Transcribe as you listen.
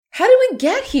How do we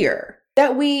get here?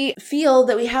 That we feel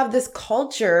that we have this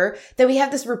culture, that we have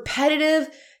this repetitive,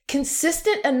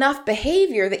 consistent enough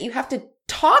behavior that you have to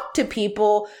talk to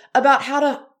people about how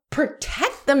to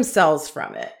protect themselves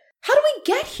from it. How do we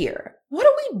get here? What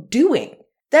are we doing?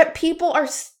 That people are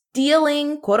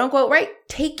stealing, quote unquote, right?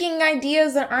 Taking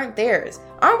ideas that aren't theirs.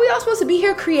 Aren't we all supposed to be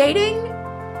here creating?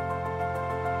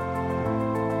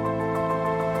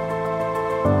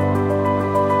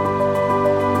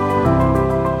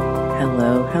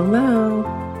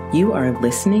 Hello. You are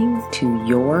listening to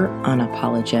Your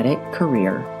Unapologetic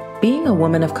Career. Being a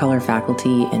woman of color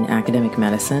faculty in academic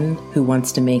medicine who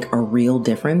wants to make a real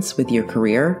difference with your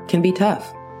career can be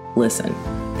tough. Listen,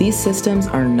 these systems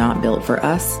are not built for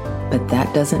us, but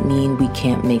that doesn't mean we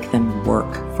can't make them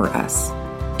work for us.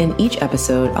 In each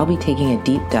episode, I'll be taking a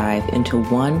deep dive into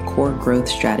one core growth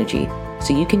strategy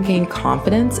so you can gain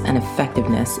confidence and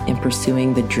effectiveness in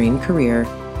pursuing the dream career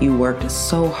you worked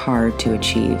so hard to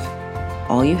achieve.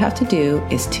 All you have to do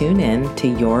is tune in to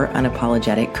Your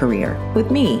Unapologetic Career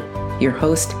with me, your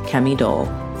host, Kemi Dole,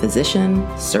 physician,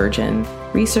 surgeon,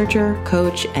 researcher,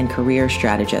 coach, and career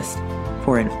strategist,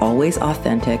 for an always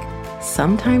authentic,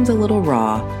 sometimes a little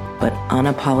raw, but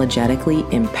unapologetically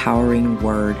empowering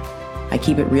word. I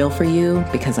keep it real for you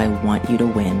because I want you to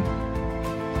win.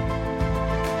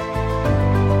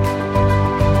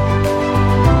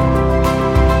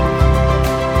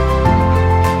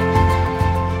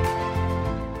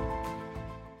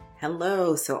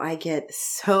 Hello. So I get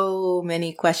so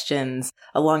many questions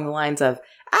along the lines of,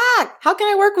 how can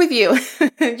I work with you?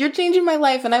 You're changing my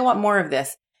life and I want more of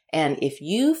this. And if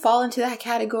you fall into that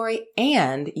category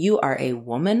and you are a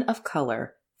woman of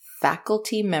color,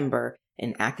 faculty member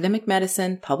in academic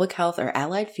medicine, public health, or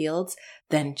allied fields,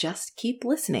 then just keep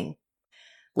listening.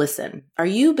 Listen, are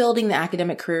you building the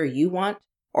academic career you want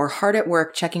or hard at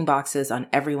work checking boxes on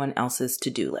everyone else's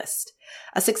to-do list?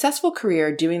 A successful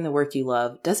career doing the work you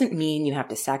love doesn't mean you have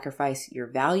to sacrifice your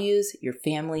values, your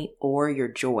family, or your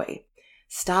joy.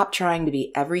 Stop trying to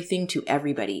be everything to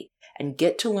everybody and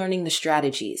get to learning the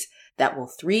strategies that will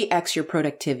 3x your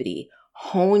productivity,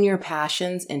 hone your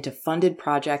passions into funded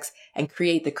projects, and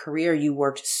create the career you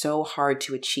worked so hard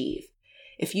to achieve.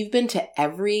 If you've been to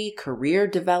every career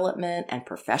development and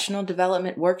professional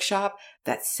development workshop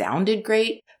that sounded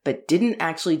great, but didn't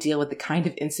actually deal with the kind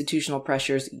of institutional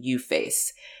pressures you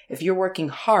face, if you're working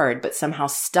hard but somehow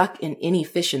stuck in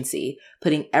inefficiency,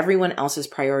 putting everyone else's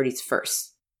priorities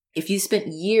first, if you spent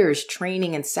years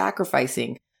training and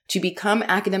sacrificing to become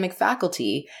academic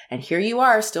faculty, and here you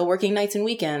are still working nights and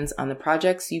weekends on the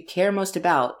projects you care most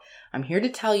about, I'm here to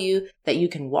tell you that you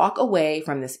can walk away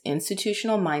from this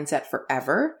institutional mindset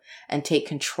forever and take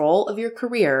control of your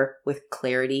career with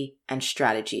clarity and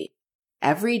strategy.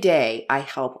 Every day, I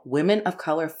help women of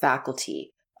color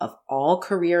faculty of all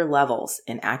career levels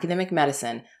in academic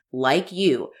medicine, like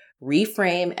you,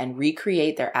 reframe and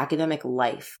recreate their academic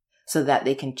life so that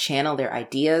they can channel their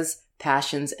ideas,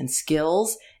 passions, and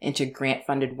skills into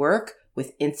grant-funded work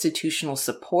with institutional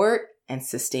support and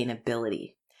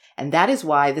sustainability. And that is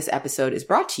why this episode is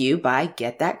brought to you by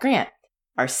Get That Grant,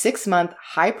 our 6-month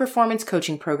high-performance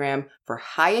coaching program for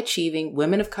high-achieving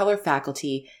women of color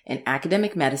faculty in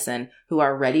academic medicine who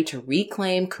are ready to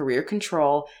reclaim career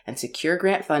control and secure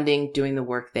grant funding doing the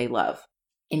work they love.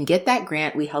 In Get That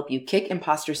Grant, we help you kick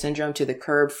imposter syndrome to the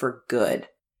curb for good,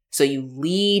 so you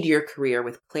lead your career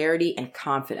with clarity and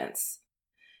confidence.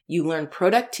 You learn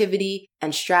productivity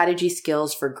and strategy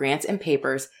skills for grants and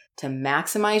papers to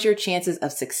maximize your chances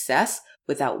of success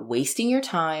without wasting your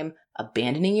time,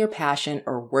 abandoning your passion,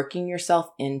 or working yourself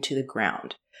into the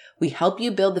ground. We help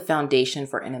you build the foundation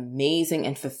for an amazing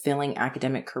and fulfilling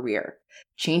academic career,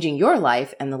 changing your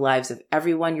life and the lives of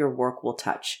everyone your work will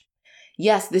touch.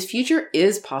 Yes, this future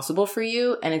is possible for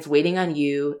you, and it's waiting on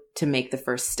you to make the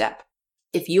first step.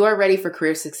 If you are ready for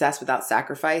career success without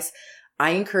sacrifice,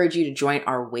 I encourage you to join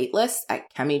our waitlist at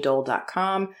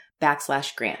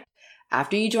kemidole.com/grant.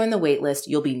 After you join the waitlist,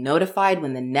 you'll be notified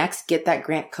when the next Get That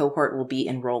Grant cohort will be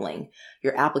enrolling.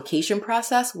 Your application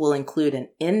process will include an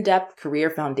in-depth career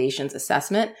foundations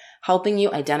assessment, helping you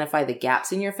identify the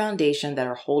gaps in your foundation that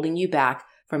are holding you back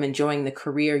from enjoying the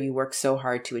career you work so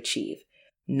hard to achieve.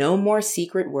 No more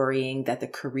secret worrying that the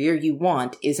career you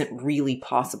want isn't really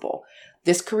possible.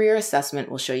 This career assessment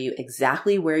will show you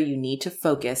exactly where you need to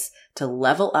focus to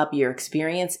level up your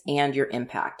experience and your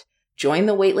impact. Join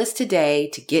the waitlist today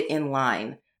to get in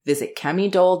line. Visit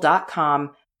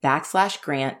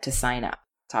kemidole.com/grant to sign up.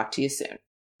 Talk to you soon.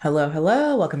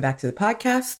 Hello. Welcome back to the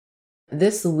podcast.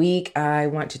 This week, I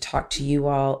want to talk to you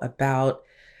all about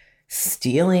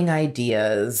stealing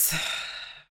ideas.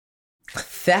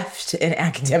 theft in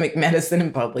academic medicine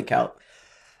and public health.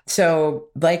 So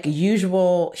like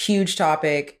usual, huge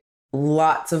topic,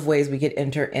 lots of ways we could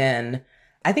enter in.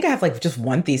 I think I have like just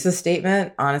one thesis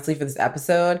statement, honestly, for this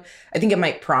episode. I think it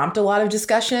might prompt a lot of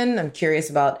discussion. I'm curious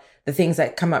about the things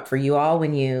that come up for you all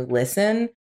when you listen.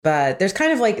 But there's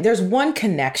kind of like, there's one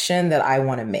connection that I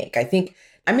want to make. I think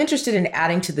I'm interested in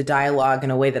adding to the dialogue in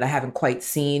a way that I haven't quite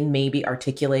seen, maybe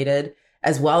articulated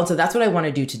as well. And so that's what I want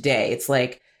to do today. It's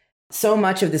like so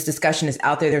much of this discussion is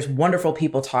out there. There's wonderful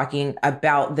people talking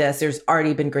about this. There's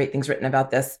already been great things written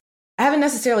about this. I haven't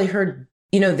necessarily heard,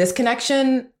 this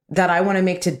connection that I want to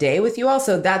make today with you all.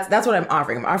 So that's what I'm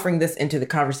offering. I'm offering this into the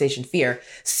conversation sphere,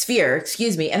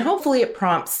 and hopefully it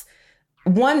prompts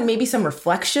one, maybe some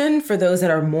reflection for those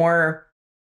that are more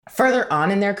further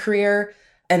on in their career,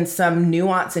 and some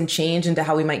nuance and change into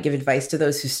how we might give advice to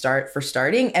those who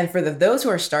starting. And for those who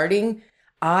are starting,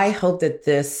 I hope that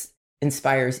this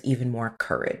inspires even more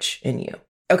courage in you.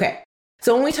 Okay.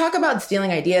 So when we talk about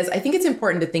stealing ideas, I think it's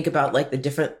important to think about like the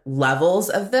different levels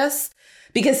of this,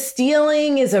 because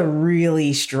stealing is a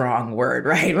really strong word,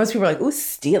 right? Most people are like, "Ooh,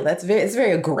 steal." It's a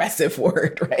very aggressive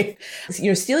word, right?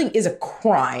 Stealing is a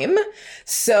crime.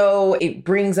 So it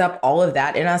brings up all of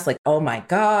that in us, like, oh my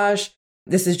gosh,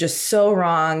 this is just so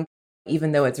wrong,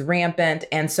 even though it's rampant.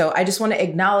 And so I just want to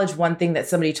acknowledge one thing that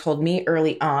somebody told me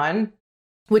early on,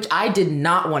 which I did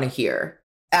not want to hear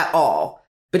at all,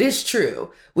 but it's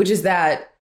true, which is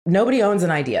that nobody owns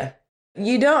an idea.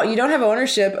 You don't have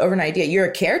ownership over an idea. You're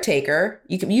a caretaker.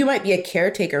 You might be a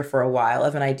caretaker for a while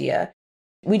of an idea.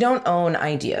 We don't own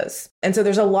ideas. And so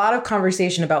there's a lot of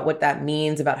conversation about what that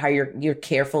means, about how you're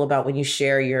careful about when you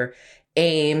share your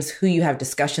aims, who you have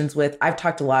discussions with. I've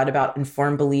talked a lot about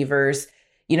informed believers.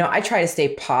 I try to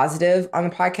stay positive on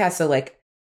the podcast. So like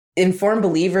informed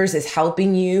believers is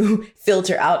helping you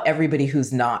filter out everybody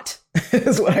who's not,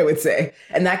 is what I would say.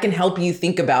 And that can help you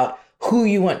think about who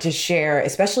you want to share,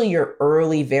 especially your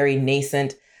early, very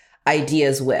nascent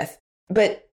ideas with.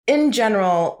 But in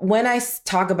general, when I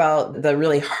talk about the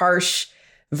really harsh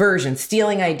version,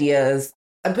 stealing ideas,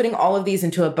 I'm putting all of these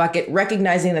into a bucket,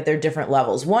 recognizing that they're different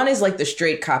levels. One is like the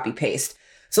straight copy paste.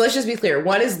 So let's just be clear.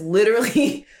 One is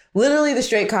literally the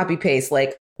straight copy paste.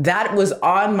 Like that was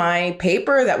on my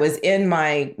paper, that was in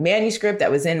my manuscript,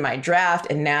 that was in my draft,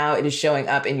 and now it is showing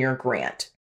up in your grant.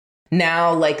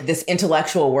 Now, like this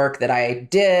intellectual work that I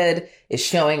did is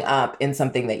showing up in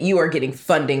something that you are getting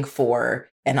funding for,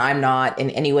 and I'm not in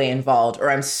any way involved, or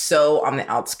I'm so on the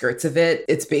outskirts of it.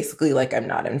 It's basically like I'm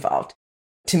not involved.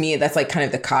 To me, that's like kind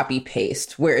of the copy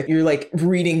paste where you're like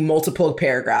reading multiple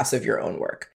paragraphs of your own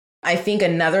work. I think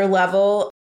another level,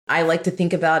 I like to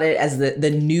think about it as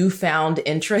the newfound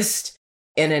interest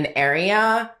in an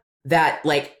area that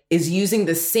like is using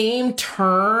the same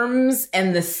terms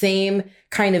and the same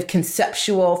kind of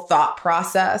conceptual thought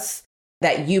process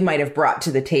that you might have brought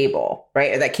to the table,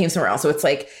 right? Or that came somewhere else. So it's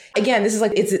like, again, this is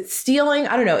like, is it stealing?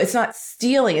 I don't know. It's not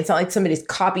stealing. It's not like somebody's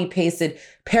copy pasted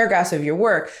paragraphs of your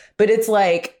work, but it's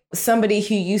like somebody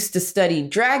who used to study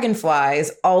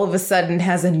dragonflies all of a sudden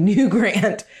has a new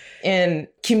grant in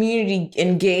community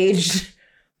engaged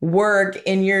work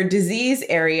in your disease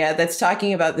area that's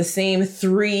talking about the same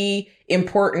 3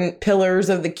 important pillars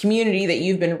of the community that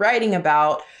you've been writing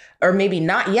about, or maybe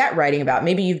not yet writing about.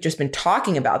 Maybe you've just been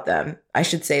talking about them. I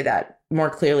should say that more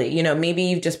clearly. Maybe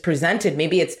you've just presented,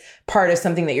 maybe it's part of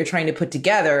something that you're trying to put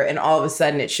together, and all of a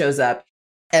sudden it shows up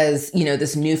as,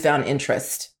 this newfound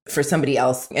interest for somebody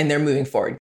else, and they're moving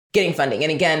forward, getting funding.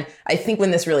 And again, I think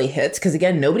when this really hits, because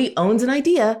again, nobody owns an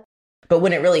idea, but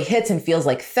when it really hits and feels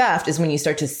like theft is when you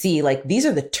start to see, like, these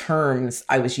are the terms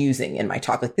I was using in my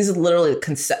talk. Like, these are literally the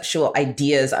conceptual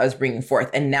ideas I was bringing forth,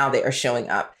 and now they are showing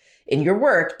up in your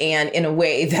work, and in a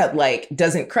way that like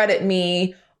doesn't credit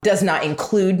me, does not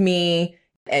include me,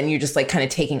 and you're just like kind of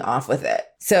taking off with it.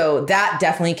 So that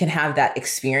definitely can have that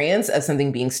experience of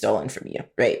something being stolen from you,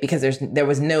 right? Because there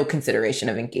was no consideration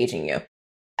of engaging you.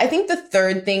 I think the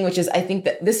third thing, which is, I think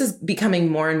that this is becoming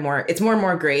more and more, it's more and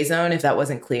more gray zone, if that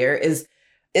wasn't clear, is,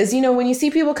 when you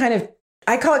see people kind of,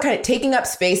 I call it kind of taking up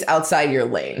space outside your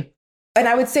lane. And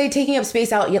I would say taking up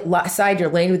space outside your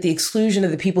lane with the exclusion of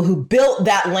the people who built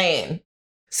that lane.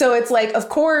 So it's like, of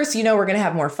course, we're going to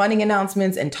have more funding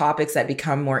announcements and topics that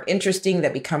become more interesting,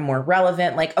 that become more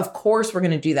relevant. Like, of course, we're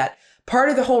going to do that. Part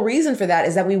of the whole reason for that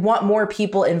is that we want more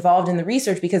people involved in the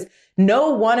research, because no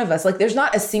one of us, like, there's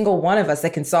not a single one of us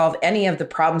that can solve any of the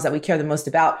problems that we care the most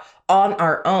about on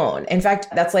our own. In fact,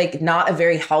 that's like not a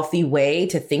very healthy way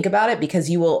to think about it, because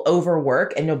you will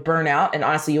overwork and you'll burn out, and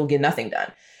honestly, you'll get nothing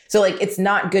done. So like, it's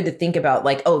not good to think about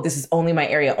like, oh, this is only my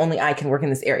area. Only I can work in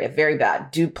this area. Very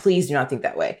bad. Please do not think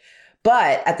that way.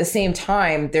 But at the same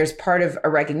time, there's part of a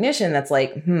recognition that's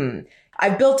like,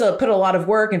 I've put a lot of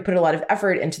work and put a lot of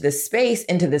effort into this space,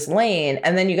 into this lane.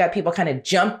 And then you got people kind of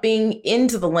jumping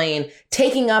into the lane,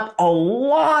 taking up a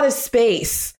lot of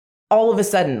space all of a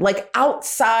sudden, like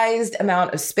outsized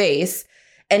amount of space.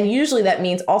 And usually that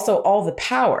means also all the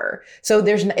power. So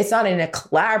it's not in a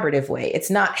collaborative way. It's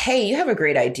not, hey, you have a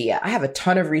great idea. I have a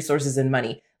ton of resources and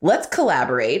money. Let's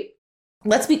collaborate.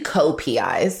 Let's be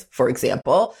co-PIs, for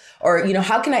example. Or,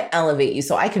 how can I elevate you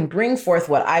so I can bring forth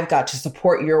what I've got to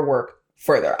support your work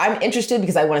further? I'm interested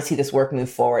because I want to see this work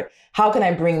move forward. How can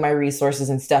I bring my resources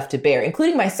and stuff to bear,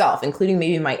 including myself, including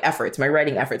maybe my efforts, my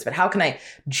writing efforts, but how can I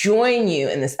join you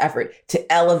in this effort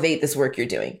to elevate this work you're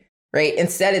doing? Right?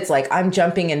 Instead, it's like I'm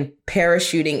jumping and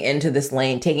parachuting into this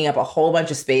lane, taking up a whole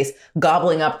bunch of space,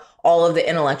 gobbling up all of the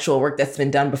intellectual work that's been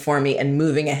done before me and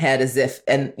moving ahead as if,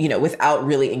 and, without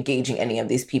really engaging any of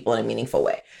these people in a meaningful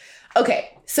way.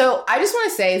 Okay. So I just want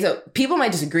to say, so people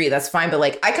might disagree. That's fine. But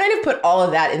I kind of put all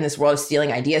of that in this world of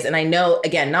stealing ideas. And I know,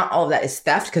 again, not all of that is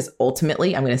theft, because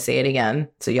ultimately, I'm going to say it again,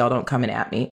 so y'all don't come in at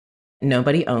me.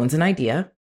 Nobody owns an idea.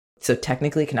 So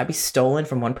technically it cannot be stolen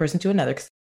from one person to another, because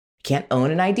can't own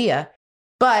an idea.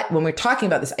 But when we're talking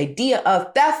about this idea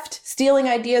of theft, stealing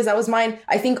ideas, that was mine.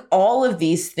 I think all of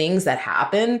these things that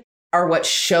happen are what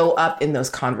show up in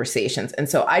those conversations. And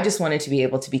so I just wanted to be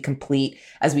able to be complete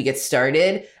as we get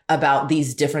started about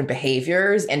these different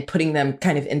behaviors and putting them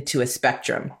kind of into a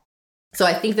spectrum. So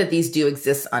I think that these do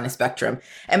exist on a spectrum.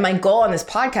 And my goal on this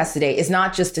podcast today is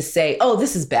not just to say, oh,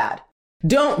 this is bad.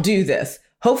 Don't do this.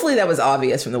 Hopefully that was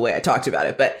obvious from the way I talked about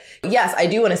it. But yes, I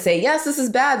do want to say, yes, this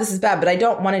is bad. But I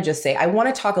don't want to just say, I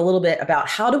want to talk a little bit about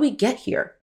how do we get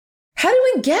here? How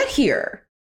do we get here?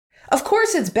 Of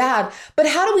course it's bad, but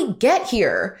how do we get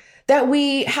here? That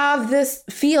we have this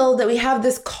field, that we have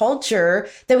this culture,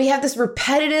 that we have this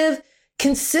repetitive,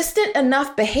 consistent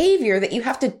enough behavior that you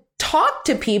have to talk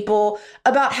to people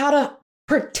about how to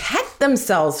protect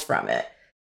themselves from it.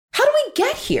 How do we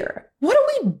get here? What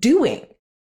are we doing?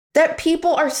 That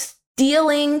people are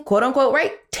stealing, quote unquote,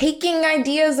 right? Taking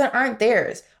ideas that aren't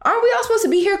theirs. Aren't we all supposed to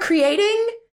be here creating?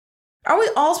 Aren't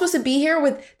we all supposed to be here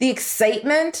with the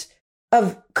excitement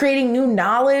of creating new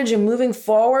knowledge and moving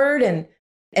forward and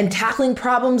tackling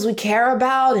problems we care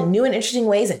about in new and interesting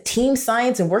ways, and team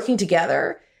science and working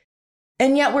together?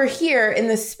 And yet we're here in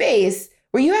this space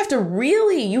where you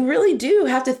really do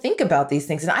have to think about these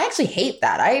things. And I actually hate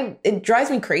that. It drives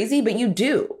me crazy, but you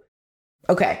do.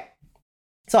 Okay.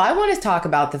 So I want to talk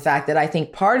about the fact that I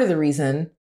think part of the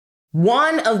reason,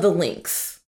 one of the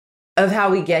links of how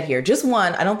we get here, just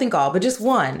one, I don't think all, but just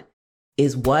one,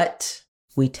 is what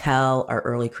we tell our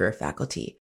early career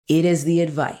faculty. It is the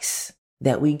advice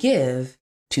that we give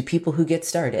to people who get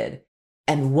started,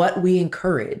 and what we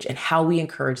encourage and how we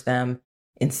encourage them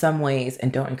in some ways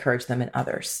and don't encourage them in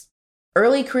others.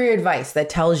 Early career advice that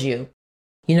tells you,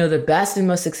 the best and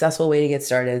most successful way to get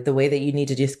started, the way that you need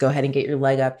to just go ahead and get your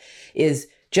leg up, is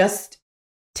just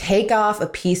take off a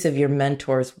piece of your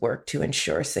mentor's work to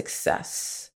ensure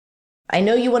success. I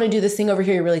know you want to do this thing over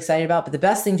here you're really excited about, but the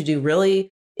best thing to do really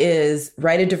is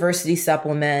write a diversity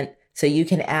supplement so you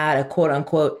can add a quote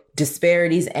unquote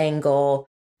disparities angle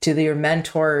to your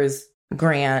mentor's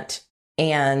grant,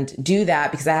 and do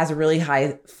that because that has a really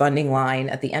high funding line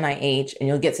at the NIH, and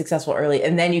you'll get successful early,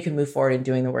 and then you can move forward in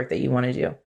doing the work that you want to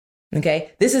do.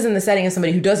 Okay. This is in the setting of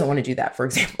somebody who doesn't want to do that, for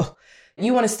example.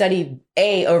 You want to study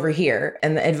A over here.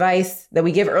 And the advice that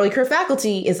we give early career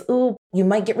faculty is, ooh, you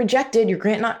might get rejected. Your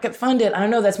grant not get funded. I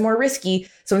don't know. That's more risky.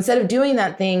 So instead of doing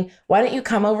that thing, why don't you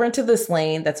come over into this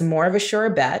lane that's more of a sure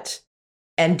bet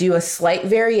and do a slight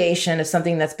variation of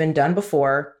something that's been done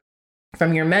before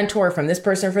from your mentor, from this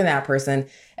person, from that person.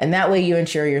 And that way you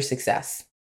ensure your success.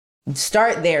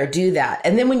 Start there, do that.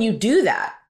 And then when you do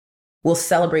that, we'll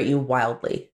celebrate you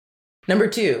wildly. Number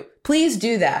 2, please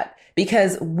do that,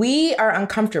 because we are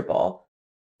uncomfortable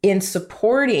in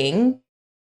supporting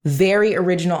very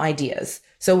original ideas.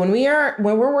 So when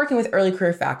we're working with early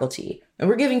career faculty and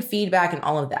we're giving feedback and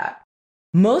all of that,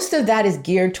 most of that is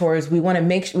geared towards, we want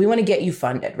to get you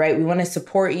funded, right? We want to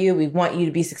support you. We want you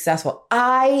to be successful.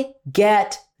 I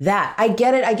get that. I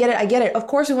get it. Of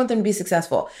course we want them to be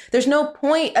successful. There's no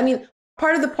point. I mean,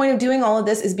 part of the point of doing all of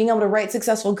this is being able to write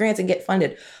successful grants and get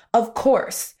funded. Of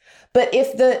course. But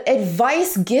if the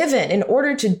advice given in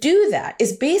order to do that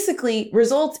is basically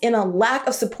results in a lack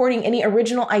of supporting any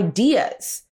original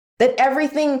ideas, that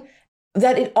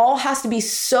it all has to be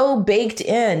so baked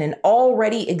in and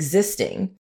already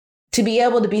existing to be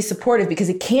able to be supportive because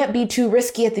it can't be too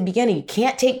risky at the beginning, you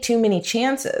can't take too many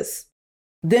chances,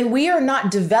 then we are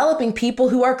not developing people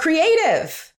who are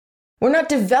creative. We're not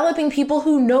developing people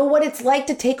who know what it's like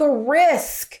to take a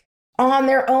risk on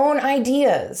their own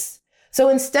ideas. So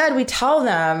instead, we tell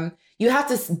them, you have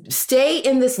to stay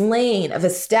in this lane of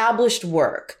established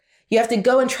work. You have to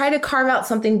go and try to carve out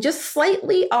something just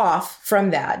slightly off from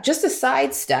that, just a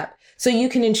sidestep, so you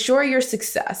can ensure your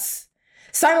success.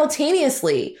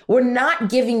 Simultaneously, we're not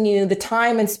giving you the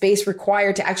time and space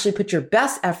required to actually put your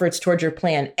best efforts towards your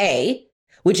plan A,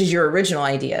 which is your original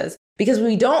ideas, because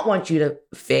we don't want you to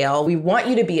fail. We want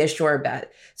you to be a sure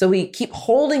bet. So we keep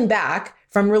holding back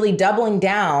from really doubling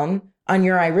down on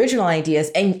your original ideas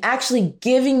and actually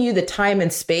giving you the time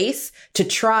and space to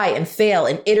try and fail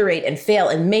and iterate and fail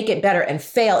and make it better and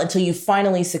fail until you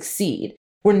finally succeed.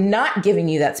 We're not giving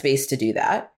you that space to do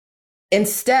that.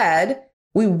 Instead,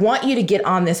 we want you to get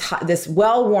on this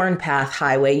well-worn path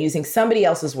highway using somebody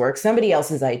else's work, somebody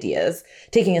else's ideas,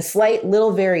 taking a slight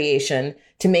little variation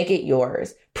to make it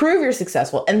yours, prove you're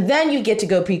successful, and then you get to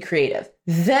go be creative.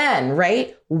 Then,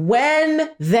 right?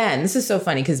 This is so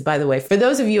funny because, by the way, for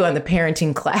those of you on the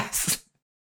parenting class,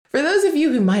 for those of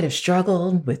you who might have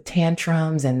struggled with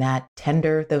tantrums and that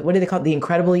tender, what do they call it? The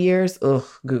incredible years? Ugh,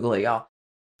 Google it, y'all.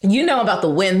 You know about the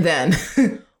when then.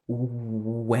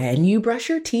 When you brush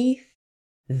your teeth,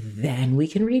 then we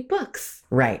can read books.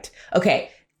 Right. Okay.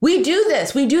 We do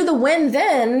this. We do the when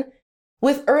then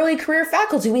with early career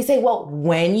faculty. We say, well,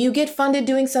 when you get funded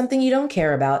doing something you don't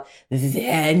care about,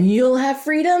 then you'll have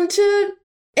freedom to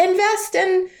invest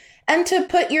and to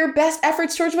put your best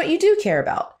efforts towards what you do care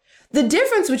about. The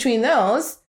difference between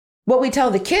those, what we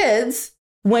tell the kids,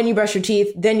 when you brush your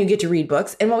teeth, then you get to read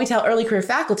books. And what we tell early career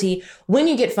faculty, when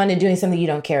you get funded doing something you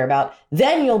don't care about,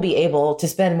 then you'll be able to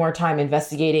spend more time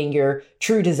investigating your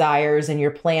true desires and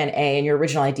your plan A and your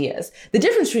original ideas. The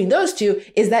difference between those two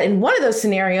is that in one of those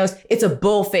scenarios, it's a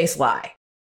bull-faced lie.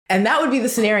 And that would be the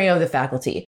scenario of the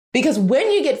faculty. Because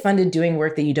when you get funded doing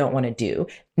work that you don't want to do,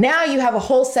 now you have a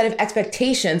whole set of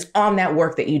expectations on that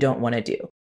work that you don't want to do.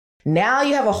 Now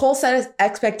you have a whole set of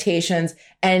expectations,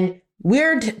 and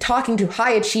we're talking to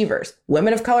high achievers,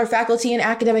 women of color faculty in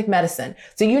academic medicine.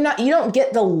 So you don't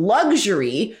get the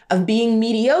luxury of being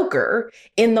mediocre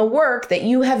in the work that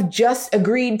you have just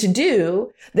agreed to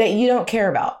do that you don't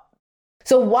care about.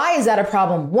 So why is that a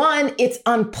problem? One, it's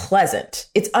unpleasant.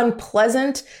 It's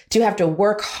unpleasant to have to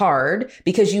work hard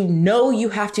because you know you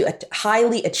have to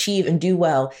highly achieve and do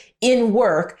well in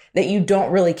work that you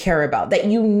don't really care about, that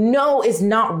you know is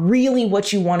not really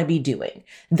what you want to be doing.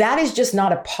 That is just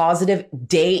not a positive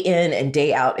day in and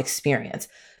day out experience.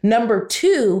 Number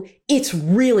two, it's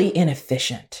really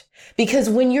inefficient. Because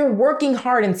when you're working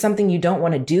hard in something you don't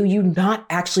want to do, you're not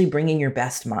actually bringing your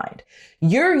best mind.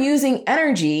 You're using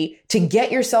energy to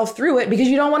get yourself through it because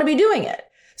you don't want to be doing it.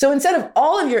 So instead of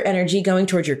all of your energy going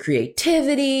towards your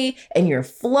creativity and your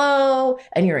flow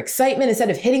and your excitement, instead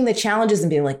of hitting the challenges and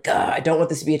being like, I don't want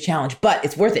this to be a challenge, but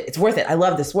it's worth it. It's worth it. I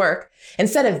love this work.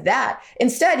 Instead of that,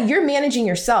 you're managing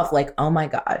yourself like, oh my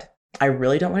God, I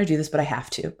really don't want to do this, but I have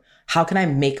to. How can I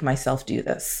make myself do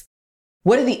this?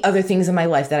 What are the other things in my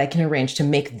life that I can arrange to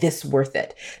make this worth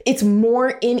it? It's more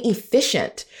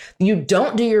inefficient. You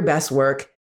don't do your best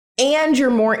work and you're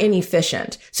more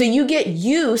inefficient. So you get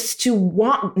used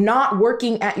to not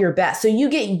working at your best. So you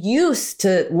get used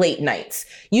to late nights.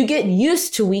 You get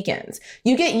used to weekends.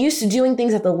 You get used to doing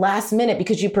things at the last minute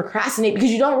because you procrastinate because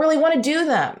you don't really want to do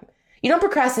them. You don't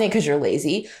procrastinate because you're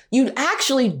lazy. You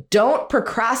actually don't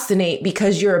procrastinate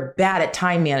because you're bad at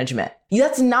time management.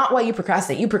 That's not why you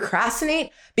procrastinate. You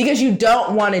procrastinate because you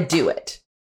don't want to do it.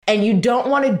 And you don't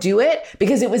want to do it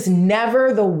because it was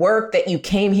never the work that you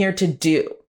came here to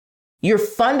do. You're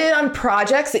funded on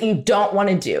projects that you don't want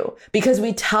to do because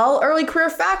we tell early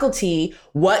career faculty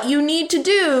what you need to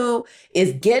do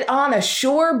is get on a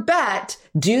sure bet,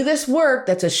 do this work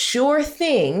that's a sure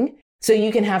thing, so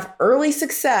you can have early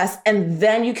success and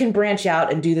then you can branch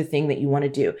out and do the thing that you want to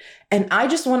do. And I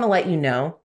just want to let you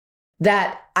know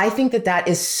that I think that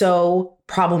is so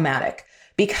problematic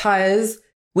because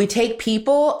we take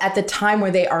people at the time where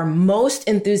they are most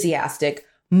enthusiastic,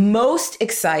 most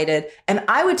excited, and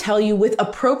I would tell you with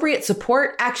appropriate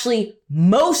support, actually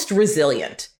most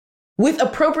resilient. With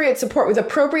appropriate support, with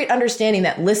appropriate understanding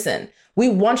that, listen, we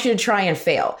want you to try and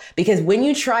fail because when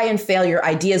you try and fail, your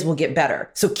ideas will get better.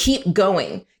 So keep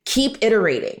going, keep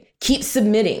iterating, keep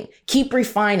submitting, keep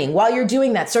refining. While you're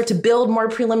doing that, start to build more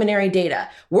preliminary data.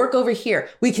 Work over here.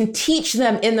 We can teach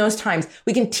them in those times.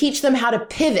 We can teach them how to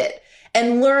pivot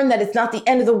and learn that it's not the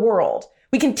end of the world.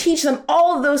 We can teach them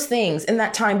all of those things in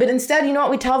that time. But instead, you know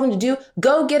what we tell them to do?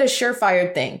 Go get a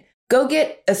surefire thing. Go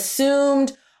get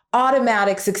assumed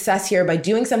automatic success here by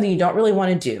doing something you don't really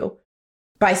want to do.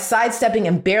 by sidestepping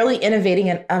and barely innovating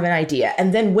of an idea.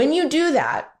 And then when you do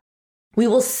that, we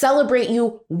will celebrate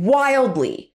you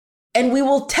wildly. And we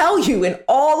will tell you in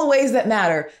all the ways that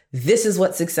matter, this is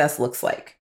what success looks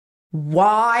like.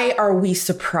 Why are we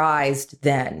surprised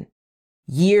then,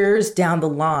 years down the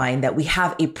line, that we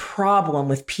have a problem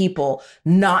with people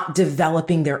not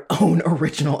developing their own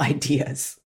original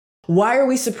ideas? Why are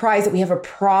we surprised that we have a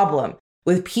problem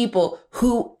with people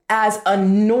who, as a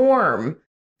norm,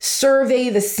 survey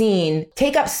the scene,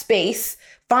 take up space,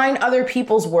 find other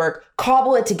people's work,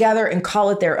 cobble it together, and call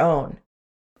it their own?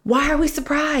 Why are we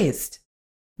surprised?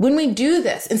 When we do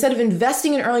this, instead of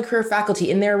investing in early career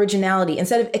faculty in their originality,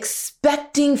 instead of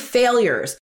expecting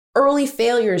failures, early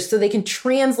failures, so they can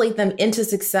translate them into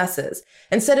successes,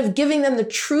 instead of giving them the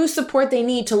true support they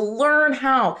need to learn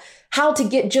how to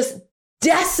get just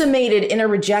decimated in a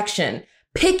rejection,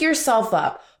 pick yourself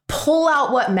up, pull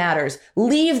out what matters,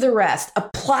 leave the rest,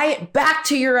 apply it back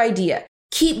to your idea,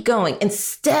 keep going.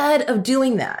 Instead of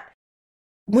doing that,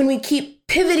 when we keep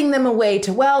pivoting them away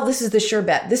to, well, this is the sure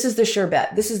bet, this is the sure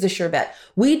bet, this is the sure bet,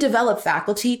 we develop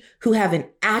faculty who have an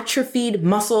atrophied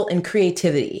muscle in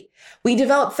creativity. We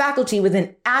develop faculty with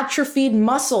an atrophied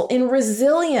muscle in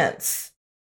resilience.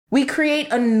 We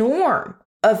create a norm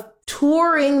of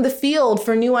touring the field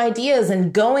for new ideas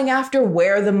and going after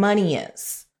where the money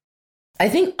is. I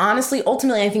think, honestly,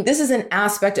 ultimately, I think this is an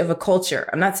aspect of a culture.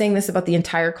 I'm not saying this about the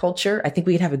entire culture. I think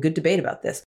we could have a good debate about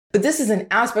this. But this is an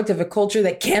aspect of a culture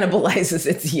that cannibalizes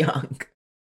its young.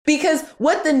 Because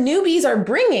what the newbies are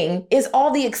bringing is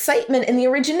all the excitement and the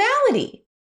originality.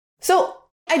 So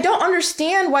I don't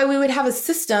understand why we would have a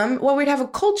system, why we'd have a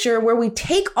culture where we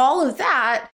take all of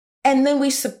that and then we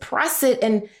suppress it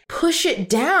and push it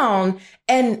down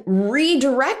and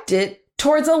redirect it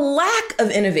towards a lack of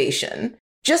innovation.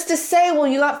 Just to say, well,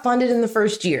 you got funded in the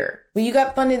first year. Well, you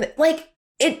got funded,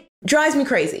 it drives me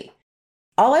crazy.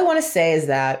 All I want to say is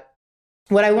that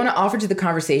what I want to offer to the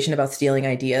conversation about stealing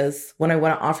ideas, what I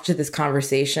want to offer to this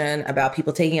conversation about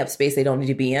people taking up space they don't need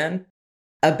to be in,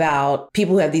 about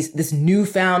people who have this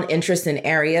newfound interest in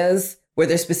areas where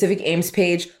their specific aims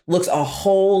page looks a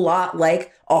whole lot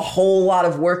like a whole lot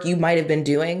of work you might have been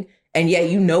doing, and yet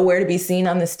you know where to be seen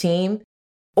on this team.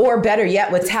 Or better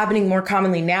yet, what's happening more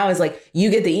commonly now is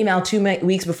you get the email 2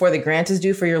 weeks before the grant is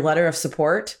due for your letter of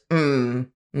support. Go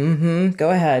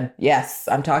ahead. Yes,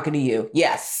 I'm talking to you.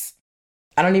 Yes.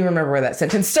 I don't even remember where that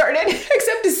sentence started,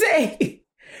 except to say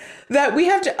that we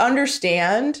have to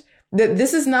understand that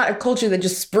this is not a culture that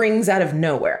just springs out of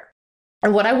nowhere.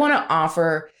 And what I want to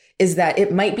offer is that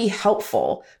it might be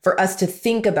helpful for us to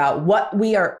think about what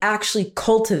we are actually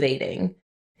cultivating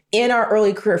in our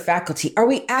early career faculty. Are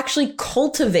we actually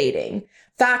cultivating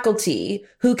faculty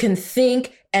who can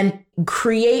think and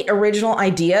create original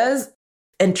ideas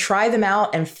and try them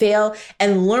out and fail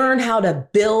and learn how to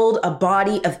build a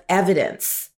body of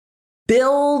evidence?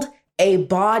 Build a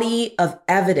body of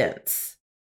evidence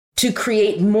to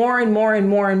create more and more and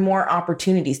more and more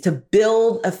opportunities, to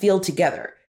build a field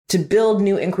together, to build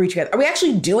new inquiry together. Are we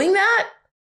actually doing that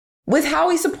with how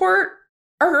we support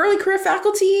our early career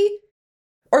faculty?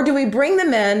 Or do we bring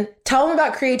them in, tell them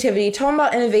about creativity, tell them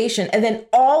about innovation, and then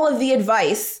all of the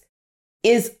advice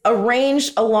is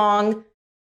arranged along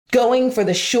going for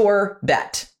the sure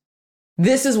bet?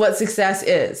 This is what success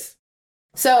is.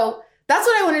 So that's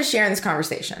what I wanted to share in this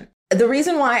conversation. The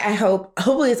reason why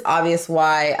hopefully it's obvious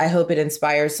why I hope it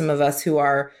inspires some of us who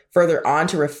are further on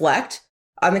to reflect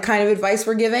on the kind of advice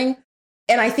we're giving.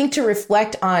 And I think to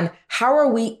reflect on how are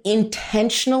we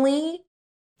intentionally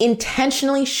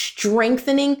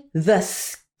strengthening the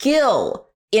skill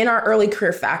in our early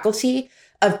career faculty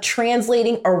of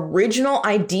translating original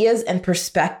ideas and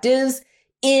perspectives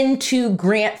into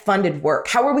grant funded work.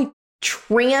 How are we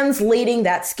translating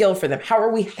that skill for them? How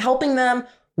are we helping them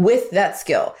with that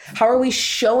skill? How are we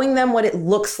showing them what it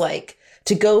looks like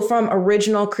to go from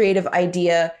original creative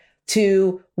idea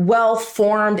to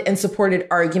well-formed and supported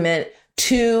argument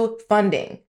to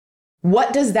funding?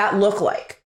 What does that look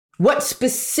like? What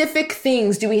specific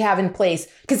things do we have in place?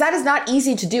 Because that is not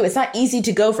easy to do. It's not easy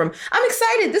to go from, I'm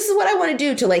excited, this is what I want to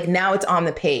do, to now it's on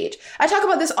the page. I talk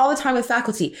about this all the time with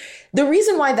faculty. The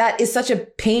reason why that is such a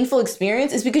painful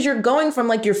experience is because you're going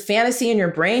from your fantasy in your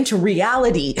brain to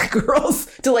reality, girls,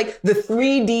 to the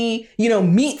 3D,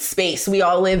 meat space we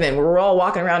all live in, where we're all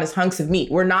walking around as hunks of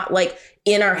meat. We're not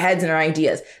in our heads and our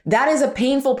ideas. That is a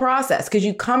painful process because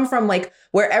you come from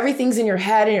where everything's in your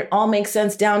head and it all makes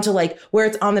sense down to where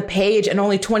it's on the page and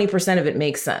only 20% of it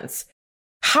makes sense.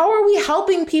 How are we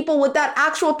helping people with that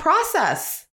actual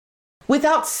process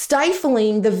without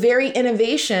stifling the very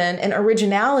innovation and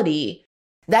originality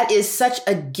That is such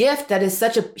a gift. That is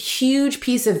such a huge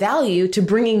piece of value to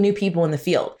bringing new people in the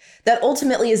field. That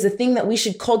ultimately is the thing that we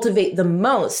should cultivate the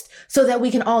most so that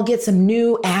we can all get some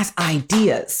new ass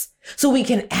ideas so we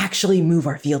can actually move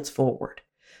our fields forward.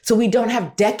 So we don't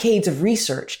have decades of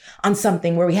research on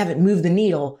something where we haven't moved the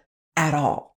needle at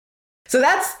all. So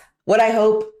that's what I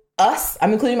hope us,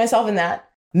 I'm including myself in that,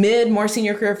 more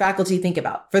senior career faculty think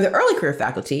about. For the early career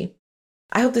faculty,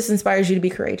 I hope this inspires you to be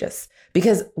courageous.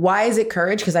 Because why is it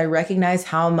courage? Because I recognize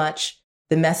how much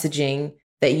the messaging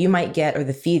that you might get or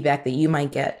the feedback that you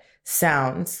might get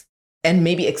sounds and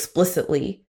maybe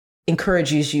explicitly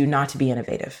encourages you not to be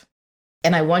innovative.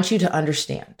 And I want you to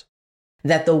understand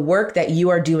that the work that you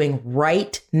are doing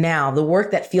right now, the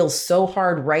work that feels so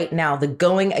hard right now, the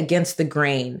going against the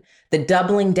grain, the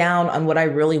doubling down on what I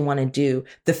really want to do,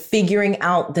 the figuring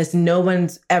out this no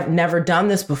one's never done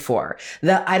this before,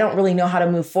 that I don't really know how to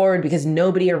move forward because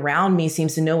nobody around me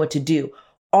seems to know what to do.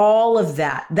 All of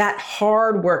that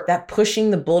hard work, that pushing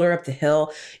the boulder up the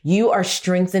hill, you are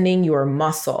strengthening your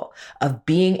muscle of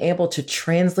being able to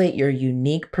translate your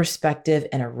unique perspective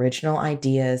and original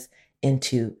ideas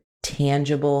into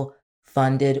tangible,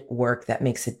 funded work that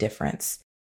makes a difference.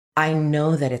 I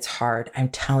know that it's hard. I'm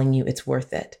telling you, it's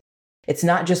worth it. It's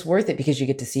not just worth it because you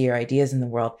get to see your ideas in the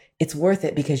world. It's worth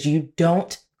it because you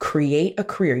don't create a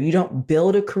career. You don't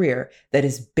build a career that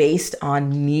is based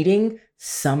on needing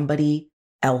somebody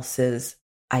else's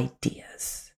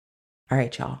ideas. All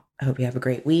right, y'all. I hope you have a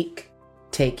great week.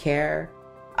 Take care.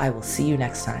 I will see you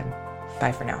next time.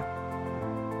 Bye for now.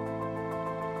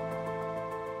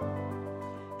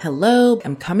 Hello,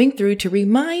 I'm coming through to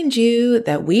remind you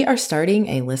that we are starting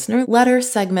a listener letter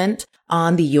segment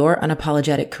on the Your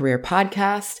Unapologetic Career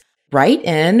podcast. Write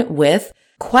in with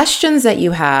questions that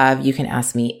you have. You can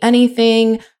ask me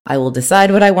anything. I will decide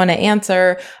what I want to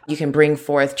answer. You can bring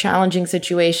forth challenging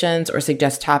situations or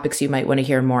suggest topics you might want to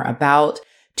hear more about.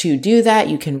 To do that,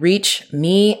 you can reach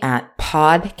me at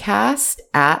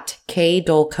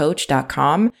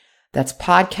podcast@kdollcoach.com. That's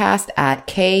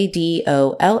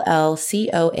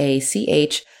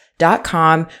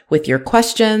podcast@kdollcoach.com with your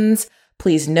questions.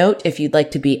 Please note if you'd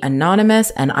like to be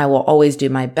anonymous, and I will always do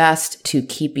my best to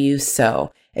keep you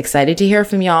so. Excited to hear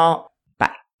from y'all.